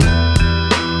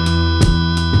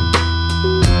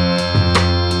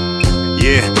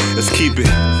Let's keep it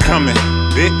coming,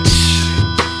 bitch.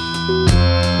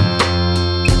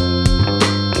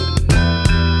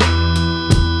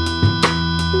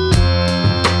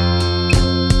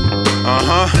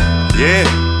 Yeah.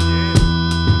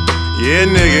 Yeah,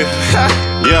 nigga.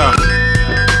 Yeah.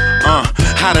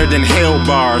 Hotter than hell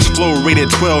bars, flow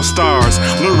rated 12 stars.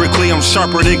 Lyrically, I'm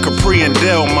sharper than Capri and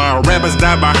Delmar. Rappers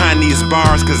die behind these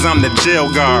bars, cause I'm the jail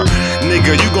guard.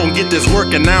 Nigga, you gon' get this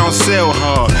work and I don't sell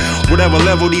hard. Whatever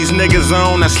level these niggas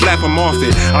on, I slap them off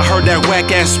it. I heard that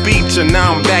whack ass speech and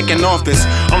now I'm back in office.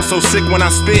 I'm so sick when I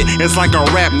spit, it's like I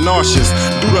rap nauseous.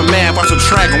 Do the math, I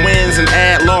subtract wins and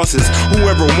add losses.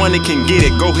 Whoever won it can get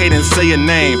it, go ahead and say a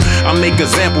name. I make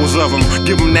examples of them,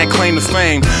 give them that claim to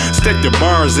fame. Stick your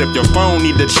bars if your phone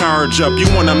need to charge up. You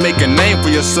wanna make a name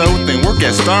for yourself, then work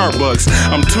at Starbucks.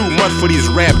 I'm too much for these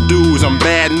rap dudes, I'm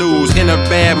bad news, in a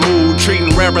bad mood,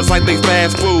 treating rappers like they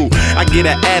fast food. I get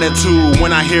an attitude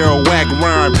when I hear a whack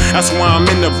rhyme. That's why I'm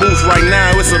in the booth right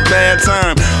now, it's a bad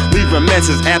time. Leave a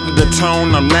message after the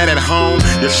tone, I'm not at home.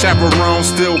 Your chaperone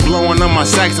still blowing on my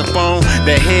saxophone.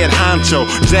 The head honcho,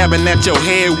 jabbing at your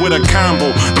head with a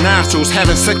combo. Nostrils,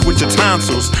 having sex with your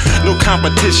tonsils. No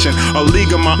competition, a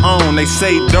league of my own. They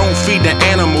say don't feed the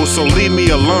animals, so leave me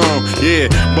alone. Yeah,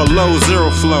 below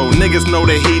zero flow, niggas know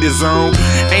the heat is on.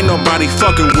 Ain't nobody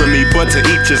fucking with me but to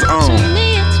each his own. To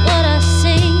me it's what I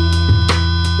see,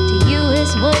 to you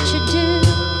it's what you do.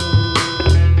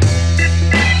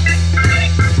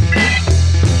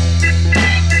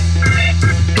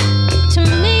 To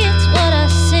me it's what I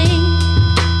see,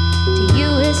 to you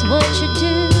it's what you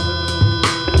do.